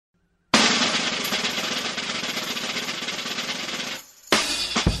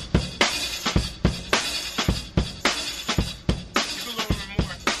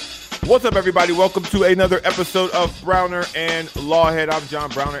What's up, everybody? Welcome to another episode of Browner and Lawhead. I'm John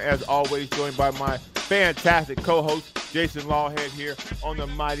Browner, as always, joined by my fantastic co-host, Jason Lawhead, here on the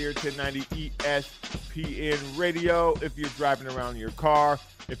Mightier 1090 ESPN Radio. If you're driving around in your car,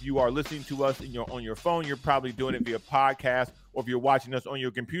 if you are listening to us on your phone, you're probably doing it via podcast, or if you're watching us on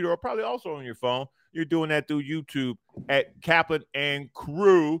your computer, or probably also on your phone, you're doing that through YouTube at Kaplan and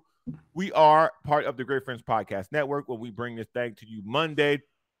Crew. We are part of the Great Friends Podcast Network, where we bring this thing to you Monday,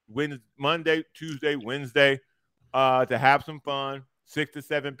 Tuesday, Wednesday, to have some fun, 6 to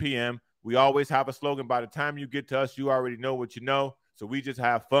 7 p.m. We always have a slogan. By the time you get to us, you already know what you know. So we just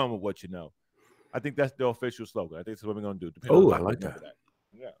have fun with what you know. I think that's the official slogan. I think that's what we're going to do. Oh, I like that.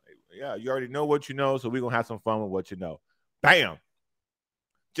 Yeah, you already know what you know, so we're going to have some fun with what you know. Bam.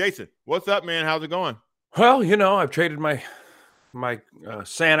 Jason, what's up, man? How's it going? Well, I've traded my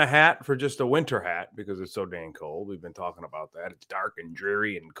Santa hat for just a winter hat because it's so dang cold. We've been talking about that. It's dark and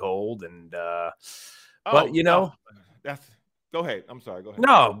dreary and cold, and that's go ahead. I'm sorry. Go ahead.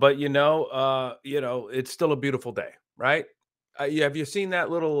 No, but it's still a beautiful day, right? Have you seen that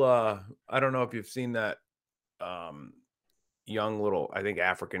little? I don't know if you've seen that young little, I think,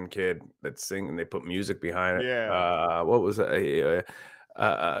 African kid that's singing. They put music behind it. Yeah. What was it?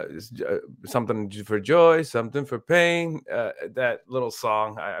 Something for joy, something for pain. That little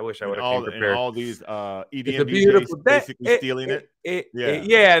song. I wish I would have prepared. And all these EDM beautiful DJs basically stealing it.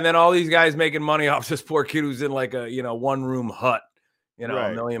 Yeah, and then all these guys making money off this poor kid who's in like a one-room hut,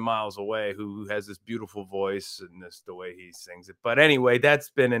 right, a million miles away, who has this beautiful voice and the way he sings it. But anyway, that's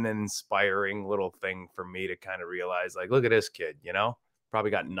been an inspiring little thing for me to kind of realize, like, look at this kid,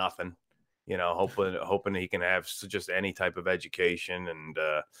 probably got nothing. Hoping he can have just any type of education. And,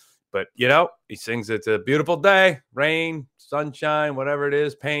 but he sings, it's a beautiful day, rain, sunshine, whatever it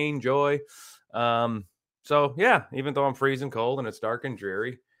is, pain, joy. So yeah, even though I'm freezing cold and it's dark and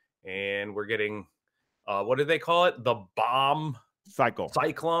dreary and we're getting, what do they call it? The bomb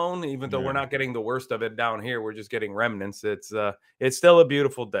cyclone. Even though we're not getting the worst of it down here, we're just getting remnants. It's still a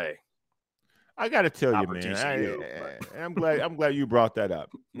beautiful day. I got to tell you, man, I'm glad you brought that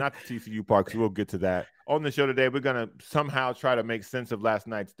up. Not the TCU part, because we'll get to that. On the show today, we're going to somehow try to make sense of last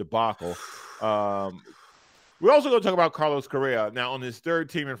night's debacle. We're also going to talk about Carlos Correa now on his third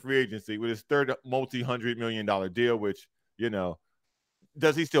team in free agency with his third multi-$100 million deal, which,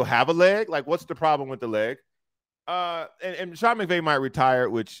 does he still have a leg? Like, what's the problem with the leg? And Sean McVay might retire,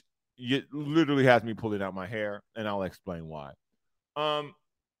 which literally has me pulling out my hair, and I'll explain why.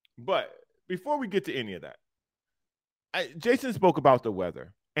 But before we get to any of that, Jason spoke about the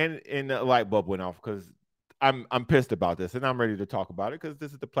weather, and the light bulb went off because I'm pissed about this, and I'm ready to talk about it because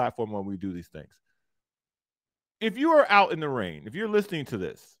this is the platform where we do these things. If you are out in the rain, if you're listening to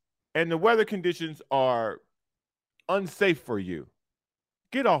this, and the weather conditions are unsafe for you,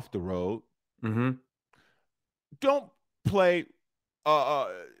 get off the road. Mm-hmm. Don't play.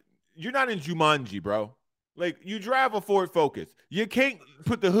 You're not in Jumanji, bro. Like, you drive a Ford Focus. You can't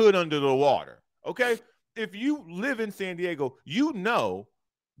put the hood under the water, okay? If you live in San Diego,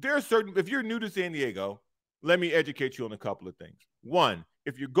 there are certain – if you're new to San Diego, let me educate you on a couple of things. One,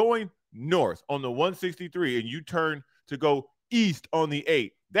 if you're going north on the 163 and you turn to go east on the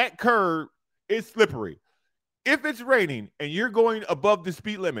 8, that curve is slippery. If it's raining and you're going above the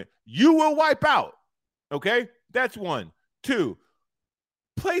speed limit, you will wipe out, okay? That's one. Two,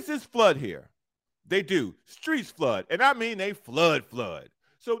 places flood here. They do. Streets flood. And I mean they flood.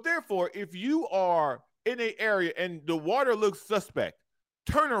 So therefore, if you are in an area and the water looks suspect,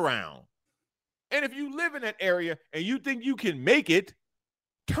 turn around. And if you live in that area and you think you can make it,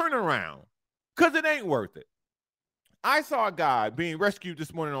 turn around. Because it ain't worth it. I saw a guy being rescued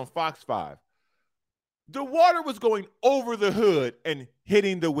this morning on Fox 5. The water was going over the hood and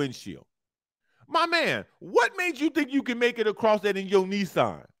hitting the windshield. My man, what made you think you can make it across that in your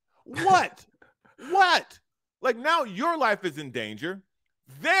Nissan? What? What? Like, now your life is in danger.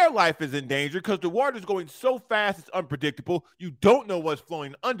 Their life is in danger because the water is going so fast, it's unpredictable. You don't know what's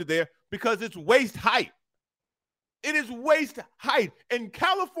flowing under there because it's waist height. It is waist height. In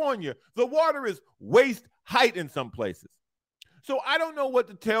California, the water is waist height in some places. So I don't know what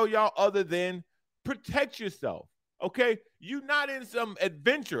to tell y'all other than protect yourself, okay? You're not in some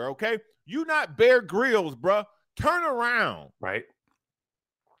adventure, okay? You're not Bear Grylls, bruh. Turn around. Right.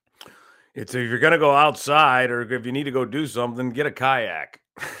 It's if you're going to go outside or if you need to go do something, get a kayak.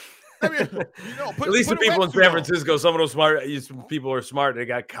 I mean, at least the people in San Francisco, some of those people are smart. They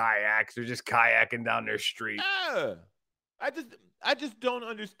got kayaks. They're just kayaking down their street. Yeah. I just don't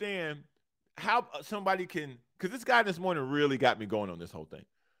understand how somebody can, because this guy this morning really got me going on this whole thing.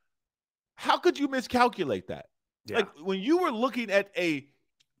 How could you miscalculate that? Yeah. Like, when you were looking at a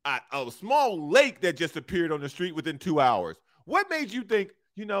a small lake that just appeared on the street within 2 hours. What made you think,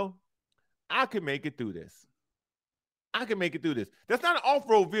 I can make it through this? I can make it through this. That's not an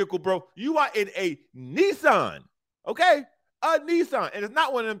off-road vehicle, bro. You are in a Nissan, okay? A Nissan. And it's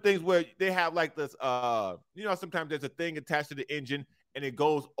not one of them things where they have like this, sometimes there's a thing attached to the engine and it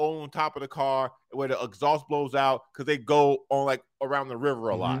goes on top of the car where the exhaust blows out because they go on like around the river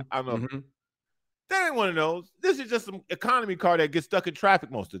a lot. I don't know. Mm-hmm. That ain't one of those. This is just some economy car that gets stuck in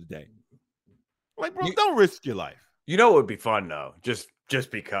traffic most of the day. Like, bro, don't risk your life. You know what would be fun though, just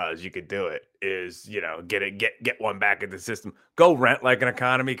because you could do it, is get one back in the system. Go rent like an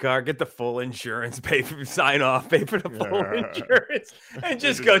economy car, get the full insurance, pay for the full insurance, and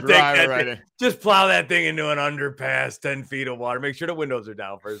just go take that thing. Just plow that thing into an underpass, 10 feet of water. Make sure the windows are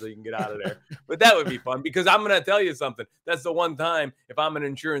down first so you can get out of there. But that would be fun, because I'm gonna tell you something. That's the one time, if I'm an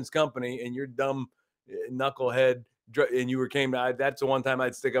insurance company and you're dumb knucklehead and you came out, that's the one time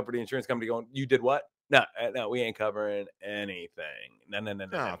I'd stick up for the insurance company going, "You did what? No, we ain't covering anything. No,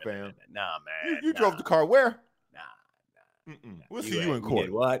 fam. Nah, man. You drove the car where? Nah. We'll see you in court.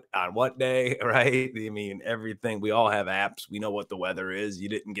 Did what? On what day, right? I mean, everything. We all have apps. We know what the weather is. You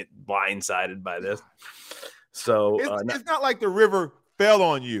didn't get blindsided by this. So it's not like the river fell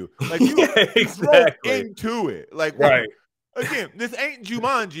on you. Like you exactly drove into it. Like, right. Again, this ain't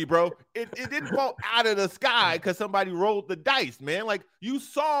Jumanji, bro. It didn't fall out of the sky because somebody rolled the dice, man. Like, you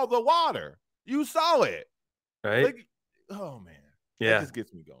saw the water. You saw it. Right? Like, oh, man. Yeah. That just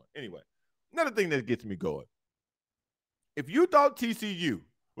gets me going. Anyway, another thing that gets me going. If you thought TCU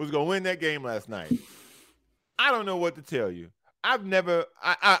was going to win that game last night, I don't know what to tell you. Now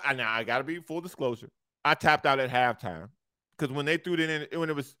I got to be full disclosure. I tapped out at halftime because when they threw it in, when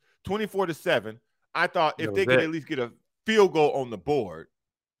it was 24-7, I thought if they could at least get a field goal on the board,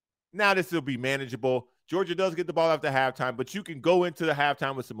 now this will be manageable. Georgia does get the ball after halftime, but you can go into the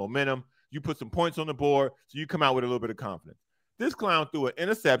halftime with some momentum. You put some points on the board, so you come out with a little bit of confidence. This clown threw an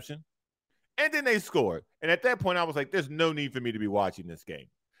interception, and then they scored. And at that point, I was like, there's no need for me to be watching this game.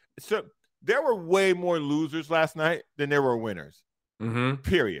 So there were way more losers last night than there were winners,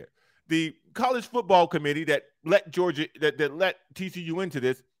 period. The college football committee that let let TCU into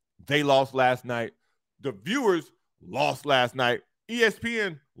this, they lost last night. The viewers lost last night.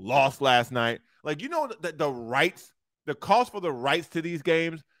 ESPN lost last night. Like, the rights, the cost for the rights to these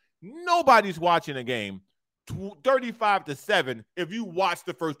games, nobody's watching a game 35-7 if you watch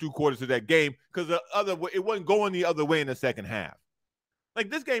the first 2 quarters of that game, because it wasn't going the other way in the second half.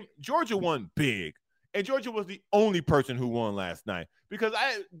 Like, this game, Georgia won big, and Georgia was the only person who won last night, because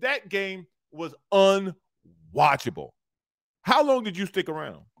that game was unwatchable. How long did you stick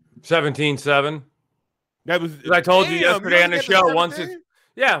around? 17-7. That was. I told you yesterday on the show. Once it's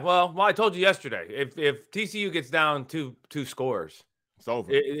well, I told you yesterday. If TCU gets down two scores, it's over.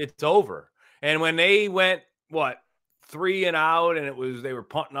 It's over. And when they went 3 and out, and they were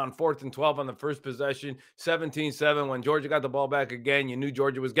punting on 4th and 12 on the first possession, 17-7. When Georgia got the ball back again, you knew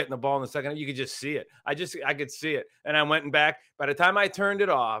Georgia was getting the ball in the second. You could just see it. I could see it. And I went back. By the time I turned it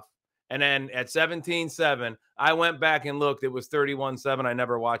off, and then at 17-7, I went back and looked. It was 31-7. I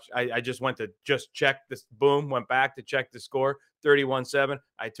never watched. I just went to just check this. Boom, went back to check the score. 31-7.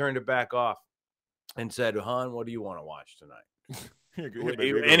 I turned it back off and said, "Hon, what do you want to watch tonight?"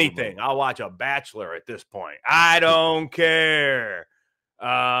 Anything. I'll watch a Bachelor at this point. I don't care.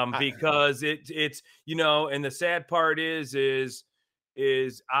 Because it's and the sad part is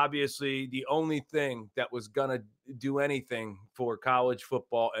obviously the only thing that was gonna do anything for college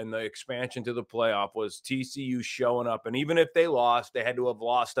football and the expansion to the playoff was TCU showing up. And even if they lost, they had to have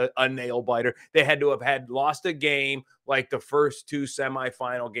lost a nail biter. They had to have lost a game like the first 2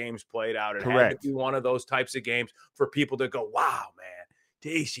 semifinal games played out. It had to be one of those types of games for people to go, "Wow, man,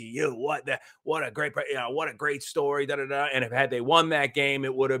 TCU, what a great story." And had they won that game,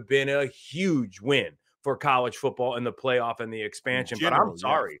 it would have been a huge win for college football in the playoff and the expansion. But I'm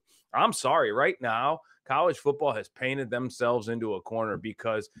sorry. Yes. I'm sorry. Right now, college football has painted themselves into a corner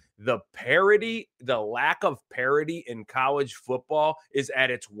because the lack of parity in college football is at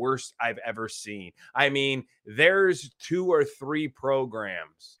its worst I've ever seen. I mean, there's 2 or 3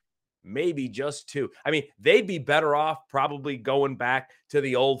 programs, maybe just 2. I mean, they'd be better off probably going back to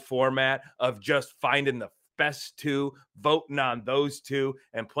the old format of just finding the best 2, voting on those 2,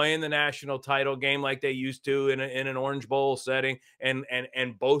 and playing the national title game like they used to in an Orange Bowl setting, and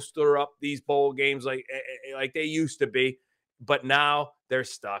bolster up these bowl games like they used to be. But now they're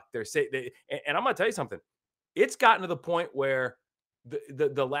stuck. And I'm gonna tell you something. It's gotten to the point where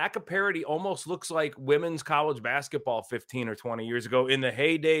the lack of parity almost looks like women's college basketball 15 or 20 years ago in the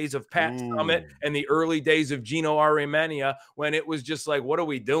heydays of Pat Summitt and the early days of Gino Arimenia, when it was just like, what are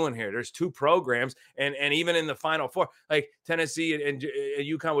we doing here? There's two programs. And even in the Final Four, like Tennessee and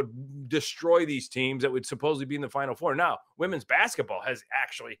UConn would destroy these teams that would supposedly be in the Final Four. Now, women's basketball has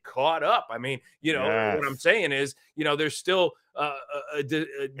actually caught up. I mean, you know, what I'm saying is, you know, there's still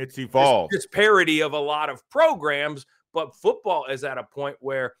it's evolved. Disparity of a lot of programs. But football is at a point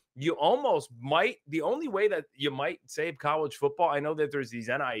where you almost might, the only way that you might save college football, I know that there's these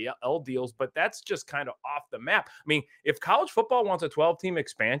NIL deals, but that's just kind of off the map. I mean, if college football wants a 12-team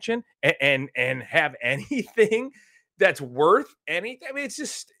expansion and have anything that's worth anything, I mean, it's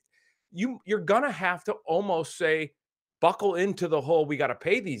just, you're going to have to almost say, buckle into the whole, we got to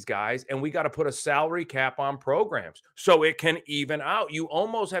pay these guys and we got to put a salary cap on programs so it can even out. You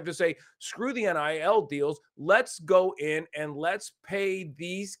almost have to say, screw the NIL deals. Let's go in and let's pay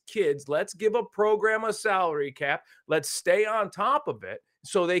these kids. Let's give a program a salary cap. Let's stay on top of it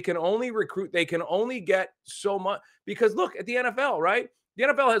so they can only recruit. They can only get so much, because look at the NFL, right? The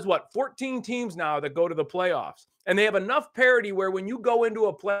NFL has 14 teams now that go to the playoffs, and they have enough parity where when you go into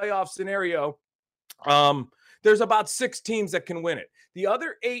a playoff scenario, there's about 6 teams that can win it. The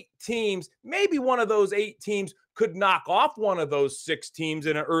other 8 teams, maybe one of those 8 teams could knock off one of those 6 teams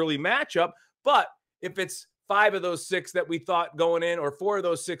in an early matchup. But if it's 5 of those 6 that we thought going in, or 4 of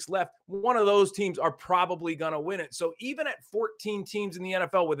those 6 left, one of those teams are probably going to win it. So even at 14 teams in the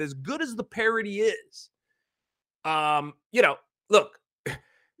NFL, with as good as the parity is, you know, look,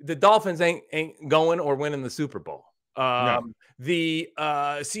 the Dolphins ain't going or winning the Super Bowl. No. The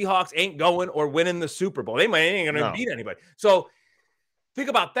Seahawks ain't going or winning the Super Bowl. They ain't going to beat anybody. So think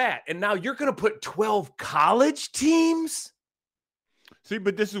about that. And now you're going to put 12 college teams. See,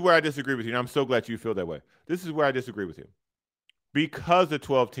 but this is where I disagree with you. And I'm so glad you feel that way. This is where I disagree with you. Because the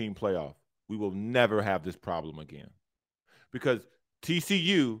 12-team playoff, we will never have this problem again. Because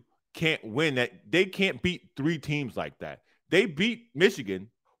TCU can't win that. They can't beat 3 teams like that. They beat Michigan.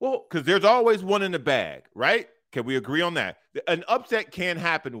 Well, because there's always one in the bag, right? Can we agree on that? An upset can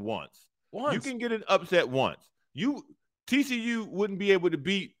happen once. You can get an upset once. TCU wouldn't be able to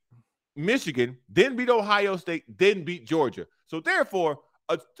beat Michigan, then beat Ohio State, then beat Georgia. So therefore,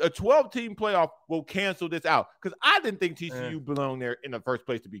 a 12-team playoff will cancel this out. Because I didn't think TCU belonged there in the first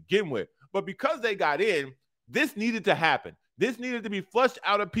place to begin with. But because they got in, this needed to happen. This needed to be flushed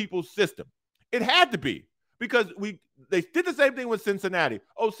out of people's system. It had to be. Because they did the same thing with Cincinnati.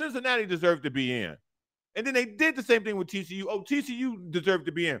 Oh, Cincinnati deserved to be in. And then they did the same thing with TCU. Oh, TCU deserved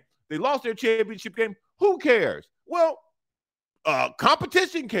to be in. They lost their championship game. Who cares? Well,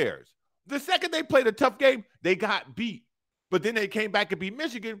 competition cares. The second they played a tough game, they got beat. But then they came back and beat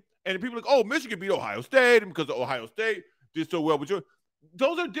Michigan, and people are like, oh, Michigan beat Ohio State, and because of Ohio State did so well with Georgia.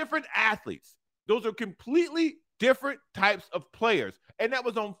 Those are different athletes. Those are completely different types of players. And that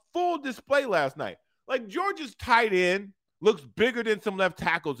was on full display last night. Like, Georgia's tight end looks bigger than some left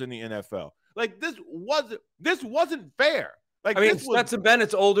tackles in the NFL. Like, this wasn't fair. Like, I mean, Stetson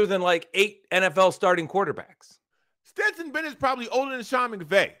Bennett's older than like 8 NFL starting quarterbacks. Stetson Bennett's probably older than Sean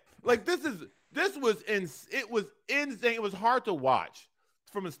McVay. Like, it was insane. It was hard to watch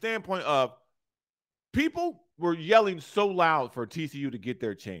from a standpoint of people were yelling so loud for TCU to get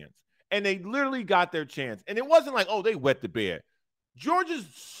their chance. And they literally got their chance. And it wasn't like, oh, they wet the bed. Georgia's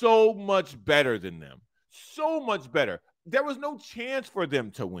so much better than them. So much better. There was no chance for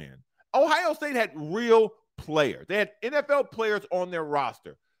them to win. Ohio State had real players. They had NFL players on their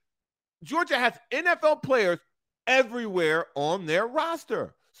roster. Georgia has NFL players everywhere on their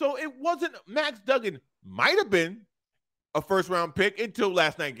roster. So it wasn't, Max Duggan might have been a first-round pick until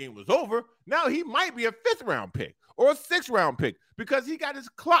last night's game was over. Now he might be a 5th-round pick or a 6th-round pick because he got his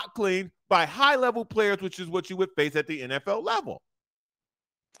clock cleaned by high-level players, which is what you would face at the NFL level.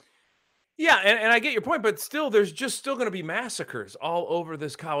 Yeah, and I get your point, but still, there's just still going to be massacres all over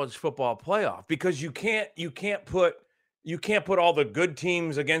this college football playoff because you can't put all the good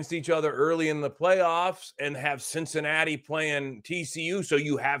teams against each other early in the playoffs and have Cincinnati playing TCU, so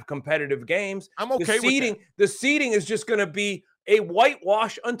you have competitive games. I'm okay with that. The seeding is just going to be a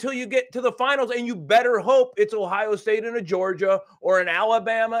whitewash until you get to the finals, and you better hope it's Ohio State and a Georgia, or an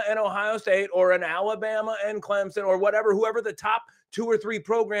Alabama and Ohio State, or an Alabama and Clemson, or whatever, whoever the top 2 or 3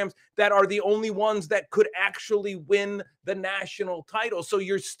 programs that are the only ones that could actually win the national title. So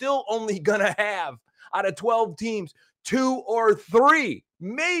you're still only going to have, out of 12 teams, 2 or 3,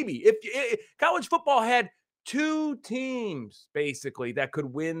 maybe. If college football had two teams basically that could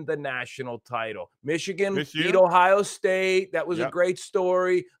win the national title. Michigan This year? beat Ohio State. That was a Yep. great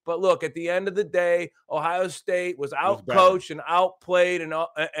story. But look, at the end of the day, Ohio State was better. outcoached and outplayed,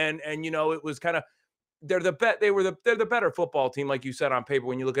 and you know, it was kind of they're the better football team, like you said on paper,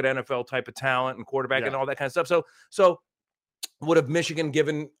 when you look at NFL type of talent and quarterback and all that kind of stuff. So would have Michigan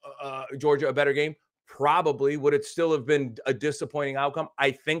given Georgia a better game? Probably. Would it still have been a disappointing outcome?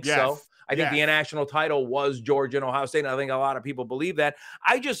 I think so. I think the national title was Georgia and Ohio State, and I think a lot of people believe that.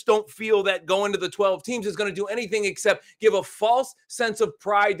 I just don't feel that going to the 12 teams is going to do anything except give a false sense of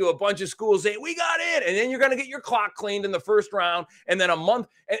pride to a bunch of schools saying, we got it, and then you're going to get your clock cleaned in the first round, and then a month,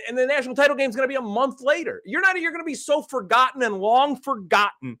 and the national title game is going to be a month later. You're going to be so forgotten and long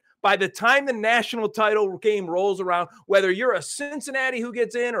forgotten by the time the national title game rolls around, whether you're a Cincinnati who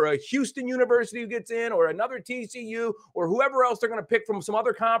gets in or a Houston University who gets in or another TCU or whoever else they're going to pick from some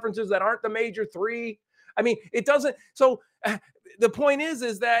other conferences that aren't the major three. I mean, it doesn't. So the point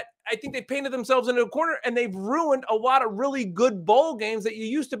is that I think they painted themselves into a corner and they've ruined a lot of really good bowl games that you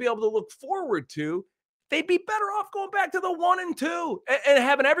used to be able to look forward to. They'd be better off going back to the 1 and 2 and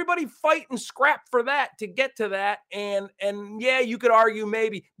having everybody fight and scrap for that to get to that. And yeah, you could argue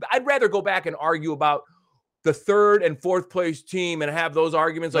maybe, but I'd rather go back and argue about the 3rd and 4th place team and have those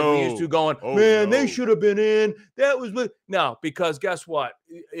arguments like we used to going, they should have been in. That was no, because guess what?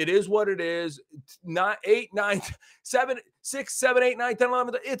 It is what it is. Not 8, 9, 7, 6, 7, 8, 9, 10,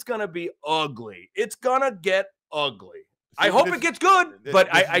 11. It's going to be ugly. It's going to get ugly. I hope it gets good, but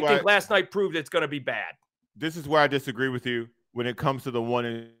I think last night proved it's going to be bad. This is where I disagree with you when it comes to the 1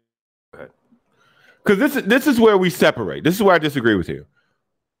 and, because this is where we separate. This is where I disagree with you.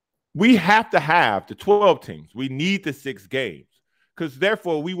 We have to have the 12 teams. We need the 6 games because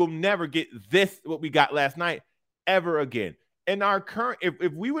therefore we will never get what we got last night ever again. In our current,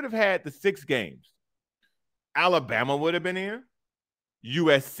 if we would have had the 6 games, Alabama would have been in,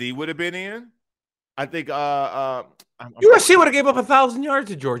 USC would have been in. I think USC would have gave up 1,000 yards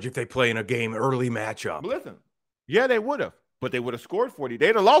to Georgia if they play in a game early matchup. Listen, yeah, they would have, but they would have scored 40.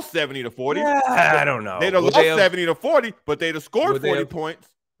 They'd have lost 70-40. Yeah, I don't know. They'd have lost 70-40, but they'd have scored 40 points.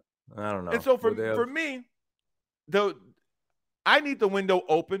 I don't know. And so for me, I need the window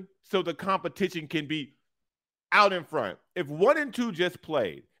open so the competition can be out in front. If 1 and 2 just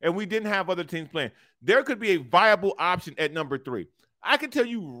played and we didn't have other teams playing, there could be a viable option at number 3. I can tell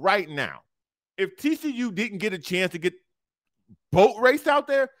you right now, if TCU didn't get a chance to get boat race out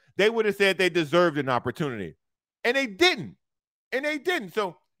there, they would have said they deserved an opportunity. And they didn't.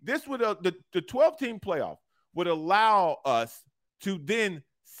 So this would the 12-team playoff would allow us to then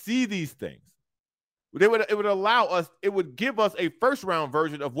see these things. It would allow us, it would give us a first-round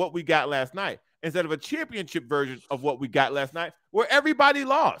version of what we got last night instead of a championship version of what we got last night where everybody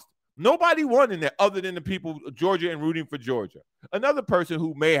lost. Nobody won in there other than the people, Georgia and rooting for Georgia. Another person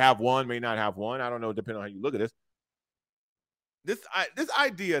who may have won, may not have won. I don't know, depending on how you look at this. This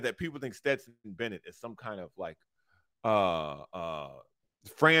idea that people think Stetson Bennett is some kind of like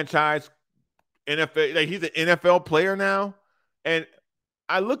franchise NFL, like he's an NFL player now. And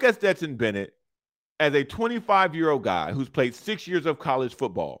I look at Stetson Bennett as a 25-year-old guy who's played 6 years of college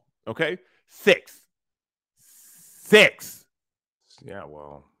football. Okay? 6. Yeah,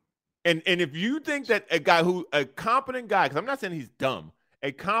 well. And if you think that a competent guy, because I'm not saying he's dumb,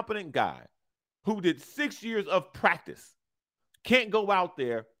 a competent guy who did 6 years of practice can't go out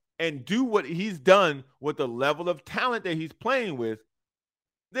there and do what he's done with the level of talent that he's playing with,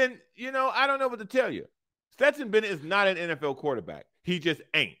 then, I don't know what to tell you. Stetson Bennett is not an NFL quarterback. He just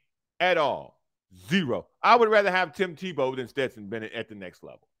ain't at all. 0. I would rather have Tim Tebow than Stetson Bennett at the next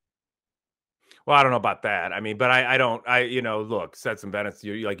level. Well, I don't know about that. I mean, but look, Stetson Bennett,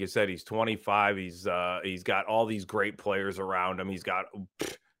 like you said, he's 25. He's got all these great players around him. He's got,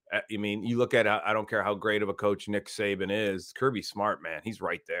 you look at, I don't care how great of a coach Nick Saban is. Kirby Smart, man, he's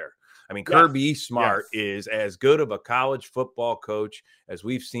right there. I mean, Kirby Smart is as good of a college football coach as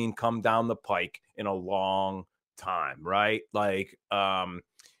we've seen come down the pike in a long time, right? Like,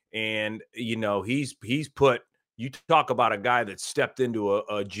 and he's put. You talk about a guy that stepped into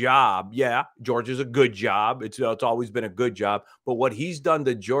a job. Yeah, Georgia's a good job. It's always been a good job. But what he's done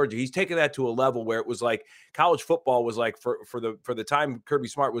to Georgia, he's taken that to a level where it was like college football was like for the time Kirby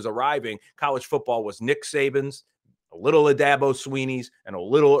Smart was arriving, college football was Nick Saban's, a little of Dabo Sweeney's, and a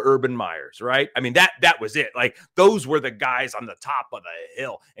little Urban Meyer's, right? I mean, that was it. Like those were the guys on the top of the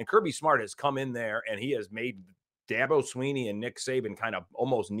hill. And Kirby Smart has come in there and he has made Dabo Sweeney and Nick Saban kind of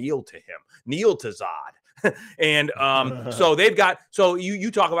almost kneel to Zod. And so they've got, so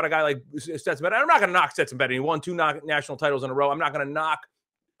you talk about a guy like Stetson Bennett. I'm not going to knock Stetson Bennett. He won 2 national titles in a row. I'm not going to knock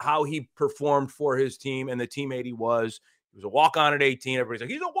how he performed for his team and the teammate he was. He was a walk-on at 18. Everybody's like,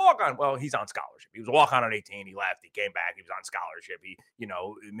 he's a walk-on. Well, he's on scholarship. He was a walk-on at 18. He left. He came back. He was on scholarship.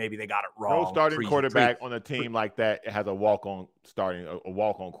 Maybe they got it wrong. No starting quarterback on a team like that has a walk-on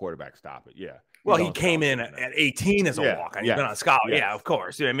quarterback. Stop it. Yeah. Well, he came in at 18 as a walk-on. He's been on scholarship. Yes. Yeah, of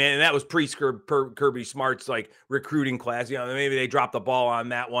course. Yeah, man, and that was Kirby Smart's like recruiting class. Maybe they dropped the ball on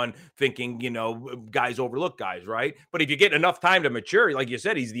that one, thinking guys overlook guys, right? But if you get enough time to mature, like you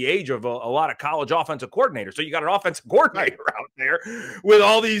said, he's the age of a lot of college offensive coordinators. So you got an offensive coordinator out there with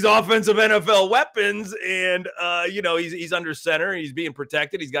all these offensive NFL weapons, and he's under center. He's being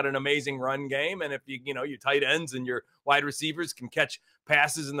protected. He's got an amazing run game, and if your tight ends and your wide receivers can catch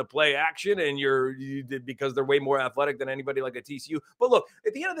passes in the play action, and because they're way more athletic than anybody like a TCU. But look,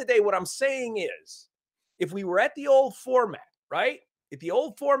 at the end of the day, what I'm saying is, if we were at the old format, right? At the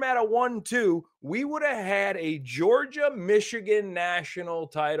old format of 1-2, we would have had a Georgia-Michigan national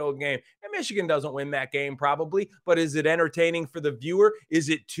title game. And Michigan doesn't win that game probably, but is it entertaining for the viewer? Is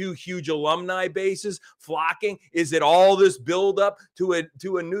it two huge alumni bases flocking? Is it all this buildup to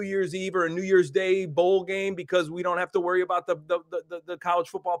a New Year's Eve or a New Year's Day bowl game because we don't have to worry about the college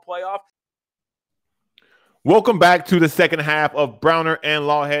football playoff? Welcome back to the second half of Browner and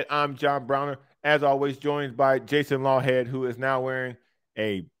Lawhead. I'm John Browner, as always, joined by Jason Lawhead, who is now wearing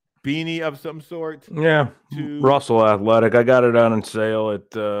a beanie of some sort. Yeah, Russell Athletic. I got it on sale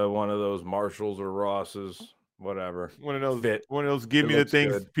at one of those Marshalls or Ross's, whatever. One of those give me the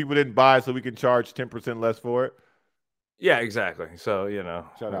things good. People didn't buy so we can charge 10% less for it. Yeah, exactly. So,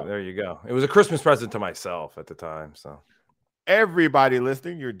 there you go. It was a Christmas present to myself at the time. So everybody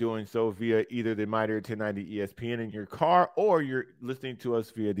listening, you're doing so via either the Mightier 1090 ESPN in your car, or you're listening to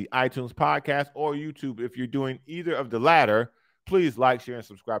us via the iTunes podcast or YouTube. If you're doing either of the latter, please like, share, and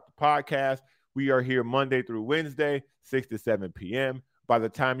subscribe to the podcast. We are here Monday through Wednesday, 6 to 7 p.m. By the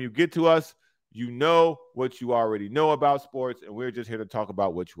time you get to us, you know what you already know about sports, and we're just here to talk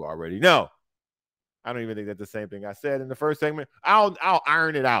about what you already know. I don't even think that's the same thing I said in the first segment. I'll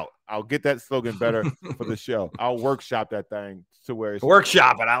iron it out. I'll get that slogan better for the show. I'll workshop that thing to where it's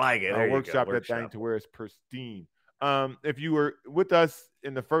workshop it. I like it. I'll workshop that thing to where it's pristine. If you were with us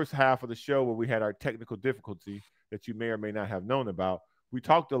in the first half of the show where we had our technical difficulty that you may or may not have known about, we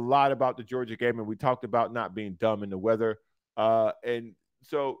talked a lot about the Georgia game, and we talked about not being dumb in the weather. And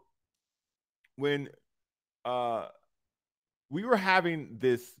so when we were having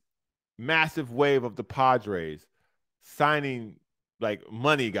this massive wave of the Padres signing like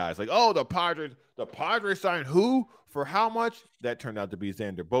money guys, like, oh, the Padres signed who for how much? That turned out to be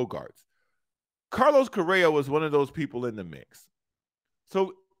Xander Bogaerts. Carlos Correa was one of those people in the mix.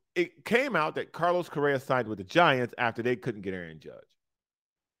 So it came out that Carlos Correa signed with the Giants after they couldn't get Aaron Judge.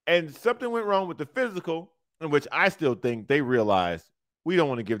 And something went wrong with the physical, in which I still think they realized we don't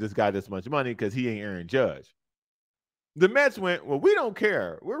want to give this guy this much money because he ain't Aaron Judge. The Mets went, well, we don't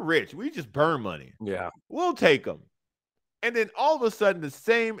care. We're rich. We just burn money. Yeah. We'll take him. And then all of a sudden, the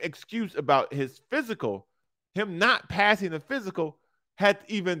same excuse about his physical, him not passing the physical, had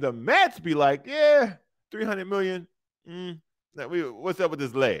even the Mets be like, yeah, $300 million. What's up with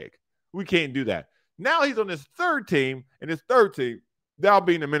his leg? We can't do that. Now he's on his third team, and his third team, that'll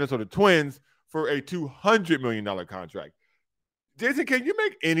be in the Minnesota Twins for a $200 million contract. Jason, can you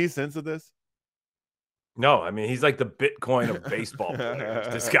make any sense of this? No, I mean, he's like the Bitcoin of baseball players.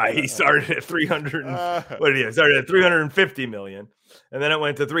 This guy, he started at started at $350 million, and then it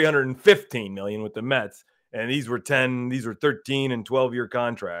went to $315 million with the Mets. And these were 13 and 12-year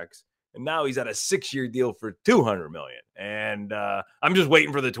contracts. And now he's at a 6-year deal for $200 million. And I'm just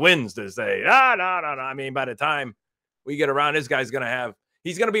waiting for the Twins to say, no. I mean, by the time we get around, this guy's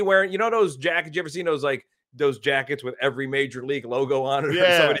he's going to be wearing, those jackets. You ever seen those jackets with every major league logo on it?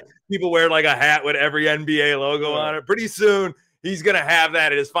 Yeah. People wear like a hat with every NBA logo on it. Pretty soon, he's going to have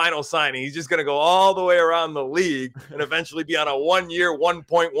that at his final signing. He's just going to go all the way around the league and eventually be on a 1-year,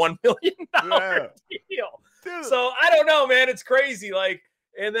 $1.1 million deal. Dude. So I don't know, man. It's crazy.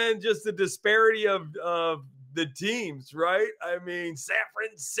 And then just the disparity of the teams, right? I mean, San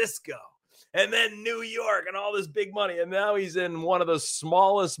Francisco and then New York and all this big money. And now he's in one of the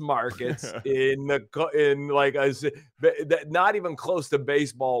smallest markets not even close to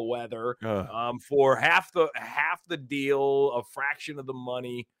baseball weather for half the deal, a fraction of the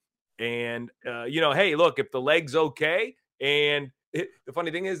money. And, hey, look, if the leg's okay, and the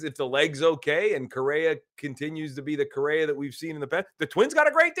funny thing is, if the leg's okay and Correa continues to be the Correa that we've seen in the past, the Twins got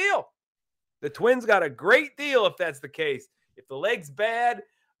a great deal. The Twins got a great deal if that's the case. If the leg's bad,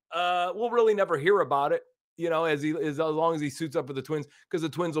 we'll really never hear about it, as long as he suits up for the Twins, because the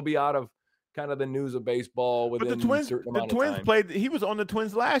Twins will be out of kind of the news of baseball But within a certain the amount of Twins time. played. He was on the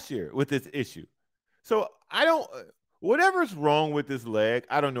Twins last year with this issue. So I don't. Whatever's wrong with this leg,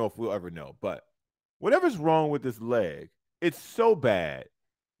 I don't know if we'll ever know. But whatever's wrong with this leg, it's so bad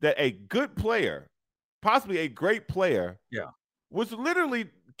that a good player, possibly a great player, was literally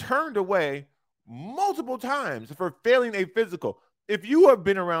turned away multiple times for failing a physical. If you have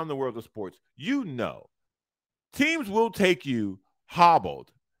been around the world of sports, you know teams will take you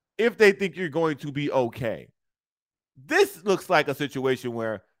hobbled if they think you're going to be okay. This looks like a situation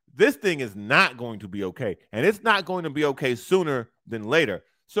where this thing is not going to be okay, and it's not going to be okay sooner than later.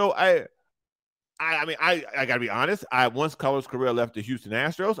 So I mean, I gotta be honest. Once Carlos Correa left the Houston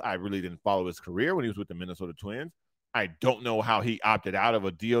Astros, I really didn't follow his career when he was with the Minnesota Twins. I don't know how he opted out of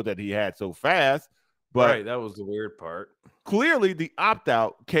a deal that he had so fast, but right, that was the weird part. Clearly, the opt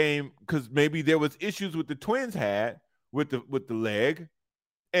out came because maybe there was issues with the Twins had with the leg,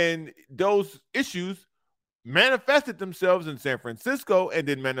 and those issues manifested themselves in San Francisco and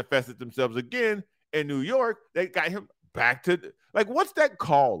then manifested themselves again in New York. They got him back to like, what's that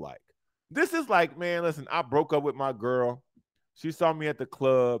call like? This is like, man, listen, I broke up with my girl. She saw me at the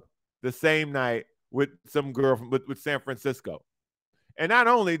club the same night with some girl with San Francisco. And not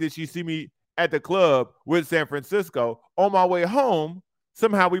only did she see me at the club with San Francisco, on my way home,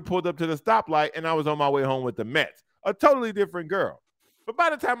 somehow we pulled up to the stoplight and I was on my way home with the Mets. A totally different girl. But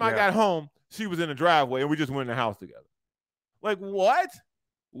by the time I got home, she was in the driveway and we just went in the house together. Like, what?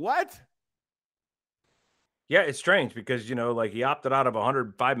 What? Yeah, it's strange because, like he opted out of a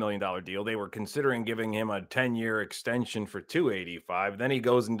 $105 million deal. They were considering giving him a 10-year extension for $285. Then he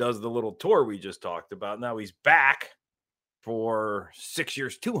goes and does the little tour we just talked about. Now he's back for 6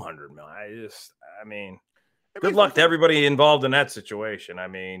 years, $200 million. I mean, good luck to everybody involved in that situation. I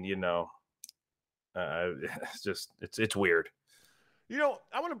mean, it's weird.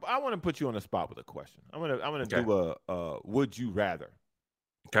 I want to put you on the spot with a question. I'm gonna do a would you rather.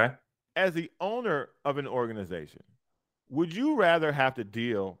 Okay. As the owner of an organization, would you rather have to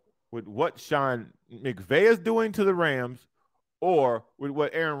deal with what Sean McVay is doing to the Rams or with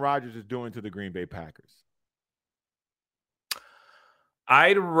what Aaron Rodgers is doing to the Green Bay Packers?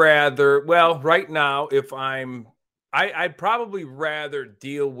 I'd rather, right now, I'd probably rather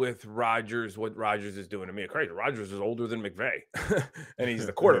deal with Rodgers, what Rodgers is doing to me. Crazy. Rodgers is older than McVay, and he's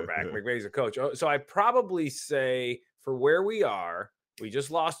the quarterback. McVay's a coach. So I'd probably say for where we are, we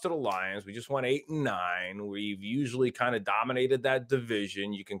just lost to the Lions. We just won 8-9. We've usually kind of dominated that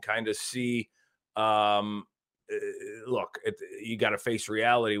division. You can kind of see, look, you got to face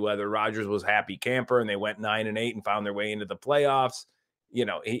reality. Whether Rodgers was happy camper and they went 9-8 and found their way into the playoffs,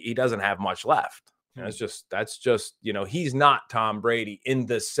 he doesn't have much left. That's just he's not Tom Brady in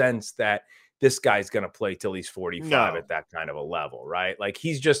the sense that this guy's going to play till he's 45 at that kind of a level, right? Like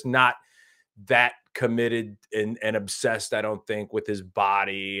he's just not that committed and obsessed, I don't think, with his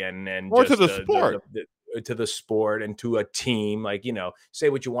body and or just to the sport. To the sport and to a team. Like, say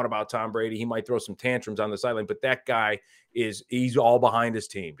what you want about Tom Brady. He might throw some tantrums on the sideline, but that guy he's all behind his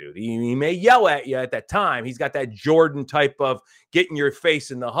team, dude. He may yell at you at that time. He's got that Jordan type of getting your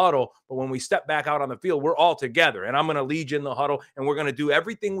face in the huddle. But when we step back out on the field, we're all together. And I'm going to lead you in the huddle. And we're going to do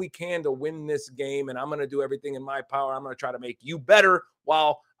everything we can to win this game. And I'm going to do everything in my power. I'm going to try to make you better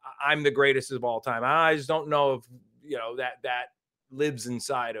while I'm the greatest of all time. I just don't know if, that lives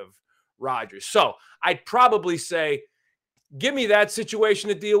inside of Rodgers. So I'd probably say, give me that situation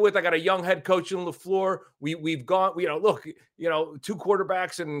to deal with. I got a young head coach in LaFleur. We've gone, look, 2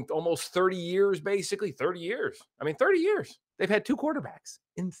 quarterbacks in almost 30 years, basically 30 years. I mean, 30 years. They've had 2 quarterbacks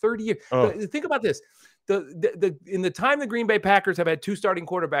in 30 years. Oh. Think about this. In the time the Green Bay Packers have had 2 starting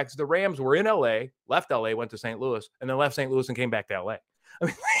quarterbacks, the Rams were in LA, left LA, went to St. Louis, and then left St. Louis and came back to LA. I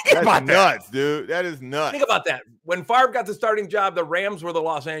mean, that's nuts, dude. That is nuts. Think about that. When Favre got the starting job, the Rams were the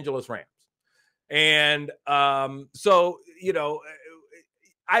Los Angeles Rams. And so,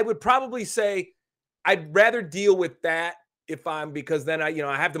 I would probably say I'd rather deal with that because then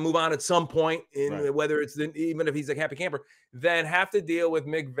I have to move on at some point in whether it's even if he's a happy camper, then have to deal with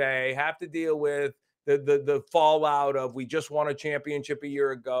McVay, have to deal with the fallout of we just won a championship a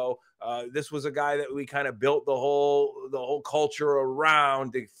year ago. This was a guy that we kind of built the whole culture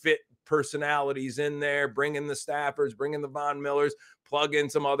around to fit personalities in there, bring in the Staffords, bring in the Von Millers, plug in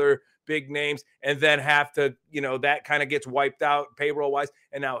some other big names, and then have to, that kind of gets wiped out payroll wise.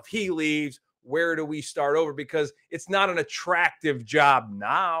 And now if he leaves, where do we start over? Because it's not an attractive job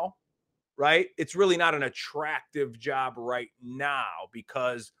now, right? It's really not an attractive job right now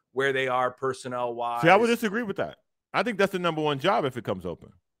because where they are personnel wise. See, I would disagree with that. I think that's the number 1 job if it comes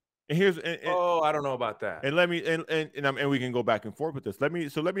open. Oh, I don't know about that. And let me and we can go back and forth with this. Let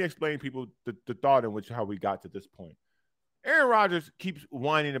me explain people the thought in which how we got to this point. Aaron Rodgers keeps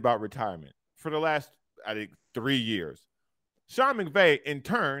whining about retirement for the last, I think, 3 years. Sean McVay, in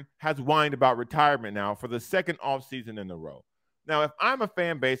turn, has whined about retirement now for the second offseason in a row. Now, if I'm a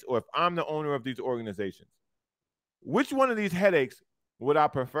fan base or if I'm the owner of these organizations, which one of these headaches would I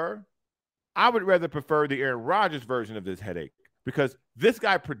prefer? I would rather prefer the Aaron Rodgers version of this headache because this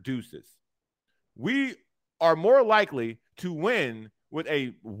guy produces. We are more likely to win with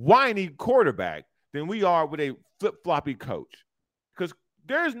a whiny quarterback than we are with a flip-floppy coach because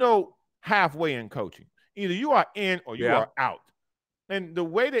there's no halfway in coaching. Either you are in or you are out. And the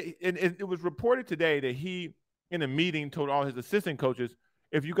way that it was reported today that he, in a meeting, told all his assistant coaches,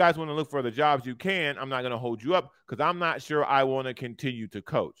 if you guys want to look for other jobs, you can. I'm not going to hold you up because I'm not sure I want to continue to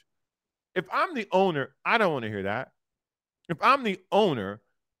coach. If I'm the owner, I don't want to hear that. If I'm the owner,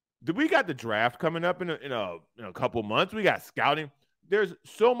 we got the draft coming up in a couple months. We got scouting. There's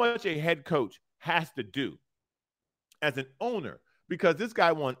so much a head coach has to do as an owner because this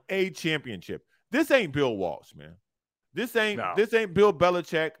guy won a championship. This ain't Bill Walsh, man. This ain't Bill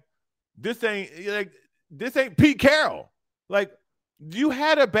Belichick. This ain't Pete Carroll. Like, you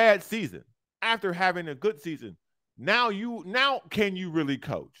had a bad season after having a good season. Now can you really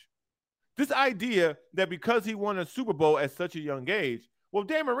coach? This idea that because he won a Super Bowl at such a young age, well,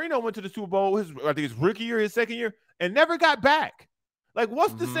 Dan Marino went to the Super Bowl I think his rookie year, his second year, and never got back. Like,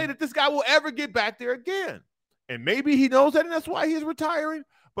 what's to say that this guy will ever get back there again? And maybe he knows that, and that's why he's retiring.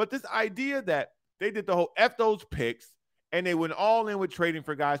 But this idea that they did the whole F those picks, and they went all in with trading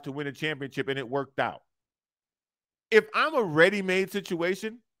for guys to win a championship, and it worked out. If I'm a ready-made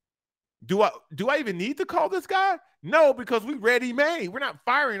situation, do I even need to call this guy? No, because we ready-made. We're not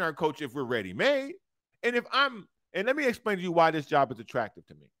firing our coach if we're ready-made. And let me explain to you why this job is attractive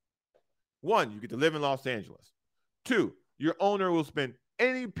to me. 1, you get to live in Los Angeles. 2, your owner will spend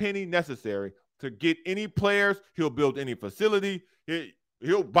any penny necessary to get any players. He'll build any facility.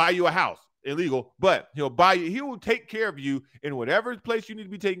 He'll buy you a house. Illegal, but he will take care of you in whatever place you need to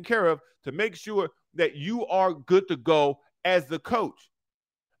be taken care of to make sure that you are good to go as the coach.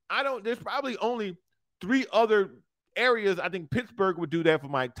 There's probably only 3 other areas. I think Pittsburgh would do that for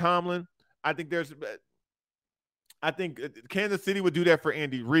Mike Tomlin. I think Kansas City would do that for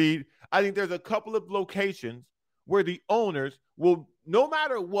Andy Reid. I think there's a couple of locations where the owners will, no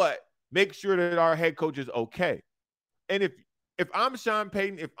matter what, make sure that our head coach is okay. And if I'm Sean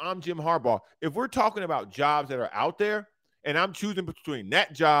Payton, if I'm Jim Harbaugh, if we're talking about jobs that are out there and I'm choosing between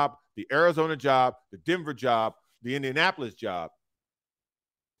that job, the Arizona job, the Denver job, the Indianapolis job,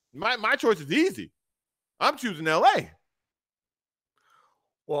 my choice is easy. I'm choosing LA.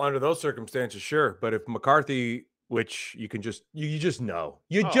 Well, under those circumstances, sure. But if McCarthy, which you just know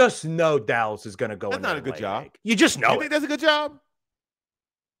Dallas is going to go. That's not a good job. You just know. You think that's a good job?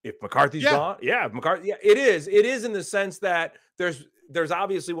 If McCarthy's gone, McCarthy. Yeah, it is. It is in the sense that there's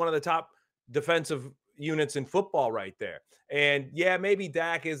obviously one of the top defensive units in football right there. And yeah, maybe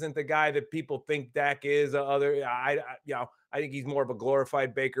Dak isn't the guy that people think Dak is. I think he's more of a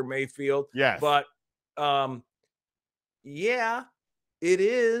glorified Baker Mayfield. Yes, but yeah, it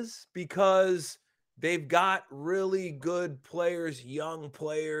is because they've got really good players, young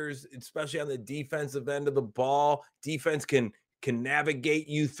players, especially on the defensive end of the ball. Defense can navigate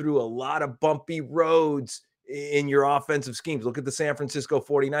you through a lot of bumpy roads in your offensive schemes. Look at the San Francisco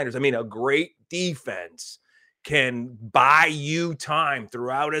 49ers. I mean, a great defense can buy you time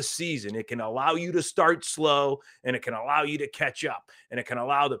throughout a season. It can allow you to start slow, and it can allow you to catch up, and it can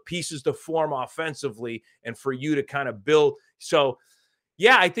allow the pieces to form offensively and for you to kind of build. So,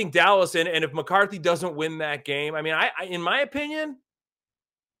 yeah, I think Dallas, and if McCarthy doesn't win that game, I mean, I in my opinion,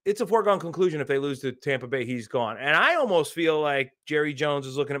 it's a foregone conclusion if they lose to Tampa Bay, he's gone. And I almost feel like Jerry Jones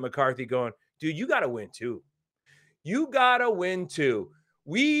is looking at McCarthy going, dude, you got to win too. You got to win too.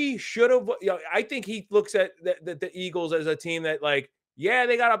 We should have, I think he looks at the Eagles as a team that, like, yeah,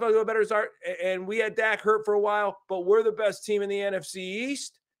 they got up to a better start, and we had Dak hurt for a while, but we're the best team in the NFC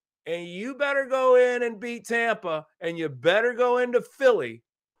East, and you better go in and beat Tampa, and you better go into Philly,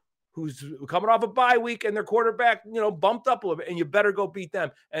 who's coming off a bye week, and their quarterback, bumped up a little bit, and you better go beat them.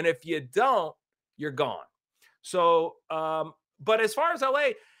 And if you don't, you're gone. So, but as far as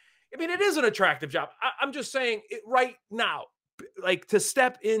LA, I mean, it is an attractive job. I'm just saying it right now, like to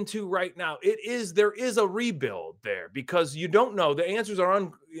step into right now, there is a rebuild there because you don't know. The answers are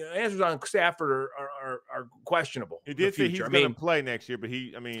on Stafford or questionable. He in the did say he's future. going to play next year, but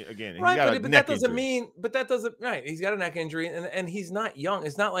again, he's Right, got a but neck that doesn't injury. mean, right. He's got a neck injury and he's not young.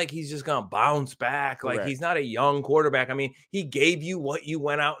 It's not like he's just gonna bounce back. Like, Correct. he's not a young quarterback. I mean, he gave you what you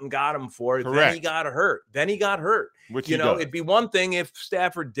went out and got him for. Correct. Then he got hurt. Which you know, it'd be one thing if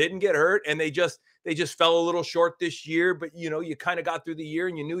Stafford didn't get hurt and they just fell a little short this year, but you know, you kind of got through the year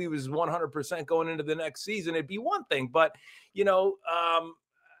and you knew he was 100% going into the next season. It'd be one thing, but you know,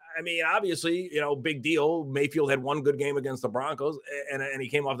 I mean, obviously, you know, big deal. Mayfield had one good game against the Broncos and he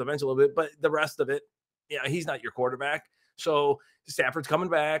came off the bench a little bit, but the rest of it, yeah, he's not your quarterback. So Stafford's coming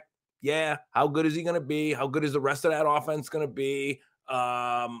back. Yeah. How good is he going to be? How good is the rest of that offense going to be?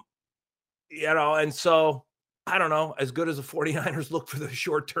 You know, and so I don't know, as good as the 49ers look for the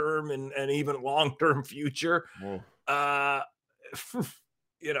short term and even long-term future, you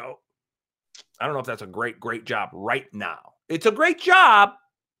know, I don't know if that's a great job right now. It's a great job,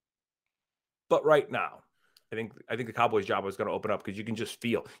 but right now, I think the Cowboys' job is going to open up because you can just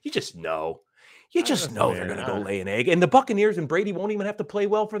feel, you just know they're going to go lay an egg. And the Buccaneers and Brady won't even have to play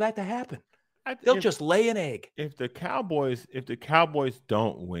well for that to happen. They'll just lay an egg. If the Cowboys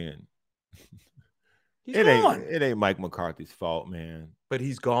don't win, it ain't Mike McCarthy's fault, man. But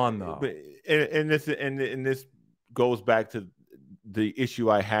he's gone though. But and this goes back to the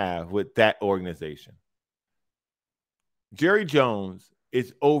issue I have with that organization. Jerry Jones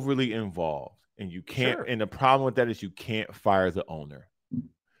is overly involved. And you can't, and the problem with that is you can't fire the owner.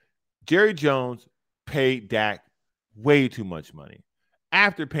 Jerry Jones paid Dak way too much money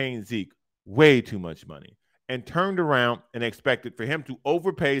after paying Zeke way too much money and turned around and expected for him to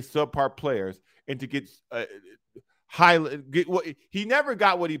overpay subpar players and to get he never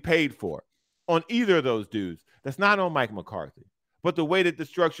got what he paid for on either of those dudes. That's not on Mike McCarthy. But the way that the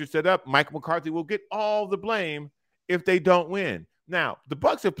structure set up, Mike McCarthy will get all the blame if they don't win. Now, the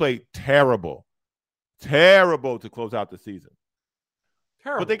Bucs have played terrible to close out the season.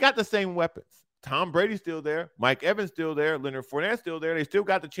 But they got the same weapons. Tom Brady's still there. Mike Evans still there. Leonard Fournette's still there. They still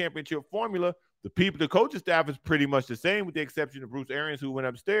got the championship formula. The coaching staff is pretty much the same with the exception of Bruce Arians, who went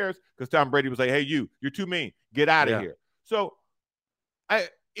upstairs because Tom Brady was like, hey, you're too mean. Get out of here. So I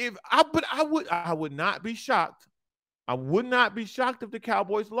would not be shocked. I would not be shocked if the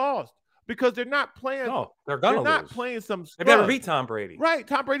Cowboys lost. Because they're not playing. No, they're not playing some scrub. They've never beat Tom Brady. Right.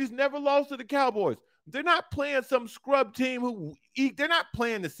 Tom Brady's never lost to the Cowboys. They're not playing some scrub team they're not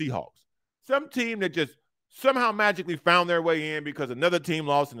playing the Seahawks. Some team that just somehow magically found their way in because another team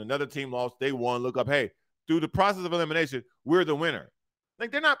lost and another team lost. They won. Look up, hey, through the process of elimination, we're the winner.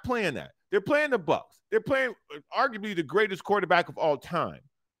 Like, they're not playing that. They're playing the Bucs. They're playing arguably the greatest quarterback of all time.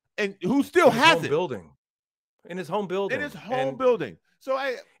 And who still has it. In his home building. So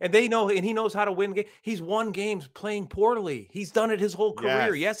they know, and he knows how to win games. He's won games playing poorly. He's done it his whole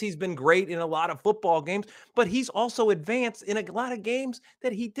career. Yes, he's been great in a lot of football games, but he's also advanced in a lot of games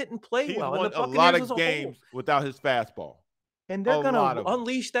that he didn't play well. He's won a lot of games without his fastball. And they're going to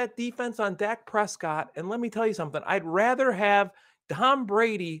unleash that defense on Dak Prescott. And let me tell you something. I'd rather have Tom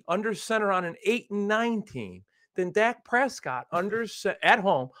Brady under center on an 8-9 team than Dak Prescott at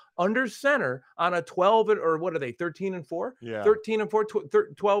home under center on a 12 or what are they 13-4? Yeah.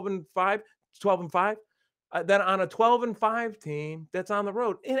 13-4, 12-5. Then on a 12-5 team that's on the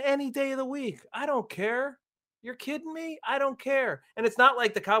road in any day of the week. I don't care. You're kidding me? I don't care. And it's not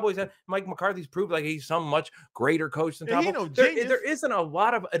like the Cowboys have Mike McCarthy's proved like he's some much greater coach than Tom. There isn't a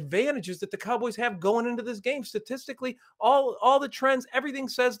lot of advantages that the Cowboys have going into this game. Statistically, all the trends, everything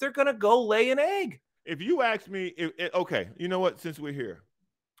says they're going to go lay an egg. If you ask me, okay, you know what? Since we're here,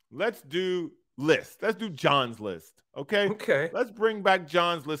 let's do lists. Let's do John's list. Okay. Let's bring back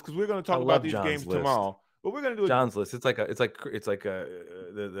John's list because we're going to talk about these games tomorrow. But we're going to do John's list. It's like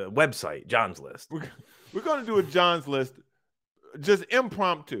the website. John's list. We're going to do a John's list, just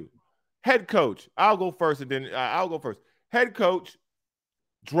impromptu. Head coach. I'll go first, and then I'll go first. Head coach.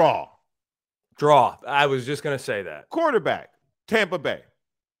 Draw. I was just going to say that. Quarterback. Tampa Bay.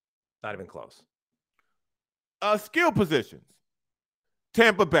 Not even close. Skill positions.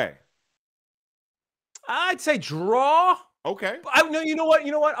 Tampa Bay. I'd say draw. Okay. You know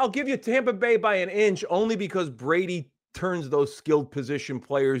what? I'll give you Tampa Bay by an inch only because Brady turns those skilled position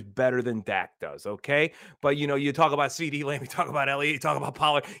players better than Dak does, okay? But, you talk about CeeDee Lamb, you talk about Elliott, you talk about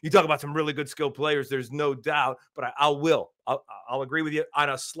Pollard, you talk about some really good skilled players, there's no doubt. But I'll agree with you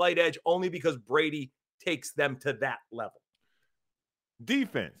on a slight edge only because Brady takes them to that level.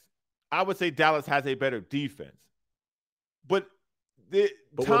 Defense. I would say Dallas has a better defense. But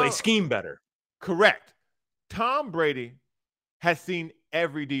will they scheme better? Correct. Tom Brady has seen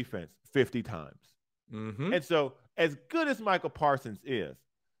every defense 50 times. Mm-hmm. And so as good as Michael Parsons is,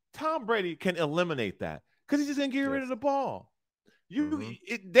 Tom Brady can eliminate that because he's just gonna get rid of the ball. They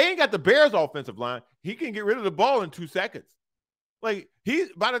ain't got the Bears offensive line. He can get rid of the ball in 2 seconds. Like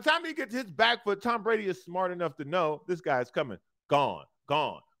by the time he gets his back foot, Tom Brady is smart enough to know this guy's coming. Gone.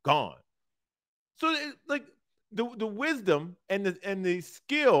 So like the wisdom and the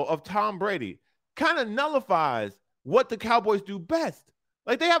skill of Tom Brady kind of nullifies what the Cowboys do best.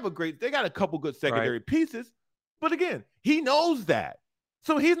 Like they got a couple good secondary pieces, but again, he knows that.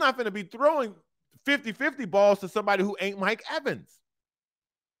 So he's not going to be throwing 50-50 balls to somebody who ain't Mike Evans.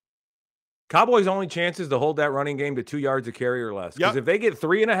 Cowboys' only chance is to hold that running game to 2 yards a carry or less. Because if they get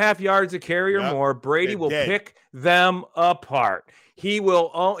 3.5 yards a carry or more, Brady will pick them apart. He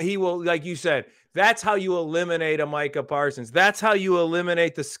will, like you said, that's how you eliminate a Micah Parsons. That's how you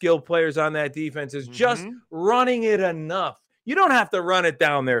eliminate the skill players on that defense, is just running it enough. You don't have to run it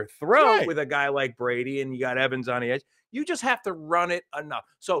down their throat with a guy like Brady and you got Evans on the edge. You just have to run it enough.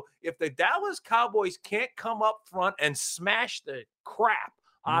 So if the Dallas Cowboys can't come up front and smash the crap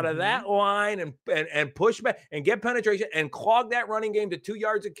out of that line and push back and get penetration and clog that running game to 2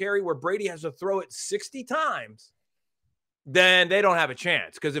 yards a carry where Brady has to throw it 60 times, then they don't have a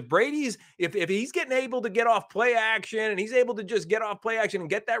chance. Because if he's getting able to get off play action and he's able to just get off play action and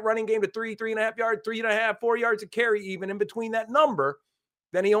get that running game to 3.5 yards, 3.5, 4 yards a carry, even in between that number,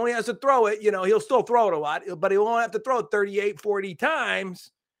 then he only has to throw it. He'll still throw it a lot, but he won't have to throw it 38, 40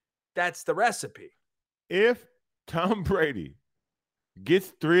 times. That's the recipe. If Tom Brady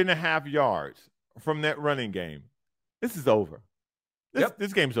gets 3.5 yards from that running game, this is over.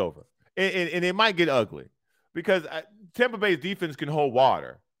 This game's over. And it might get ugly because Tampa Bay's defense can hold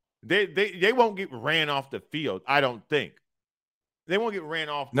water. They won't get ran off the field, I don't think. They won't get ran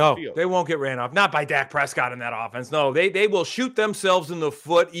off the field. No, they won't get ran off. Not by Dak Prescott in that offense. No, they will shoot themselves in the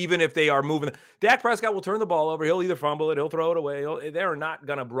foot even if they are moving. Dak Prescott will turn the ball over. He'll either fumble it, he'll throw it away. They're not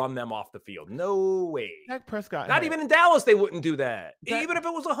going to run them off the field. No way. Dak Prescott. Not even in Dallas they wouldn't do that. Even if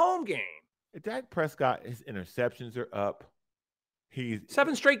it was a home game. Dak Prescott, his interceptions are up. He's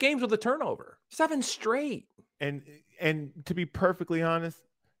 7 straight games with a turnover. 7 straight. And to be perfectly honest,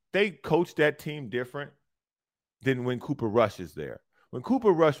 they coached that team different than when Cooper Rush is there. When Cooper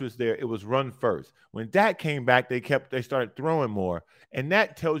Rush was there, it was run first. When Dak came back, they started throwing more. And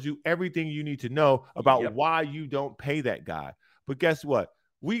that tells you everything you need to know about why you don't pay that guy. But guess what?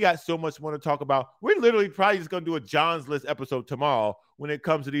 We got so much more to talk about. We're literally probably just going to do a John's List episode tomorrow when it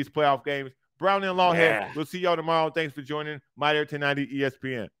comes to these playoff games. Brown and Longhead, we'll see y'all tomorrow. Thanks for joining Mighty 1090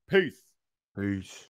 ESPN. Peace.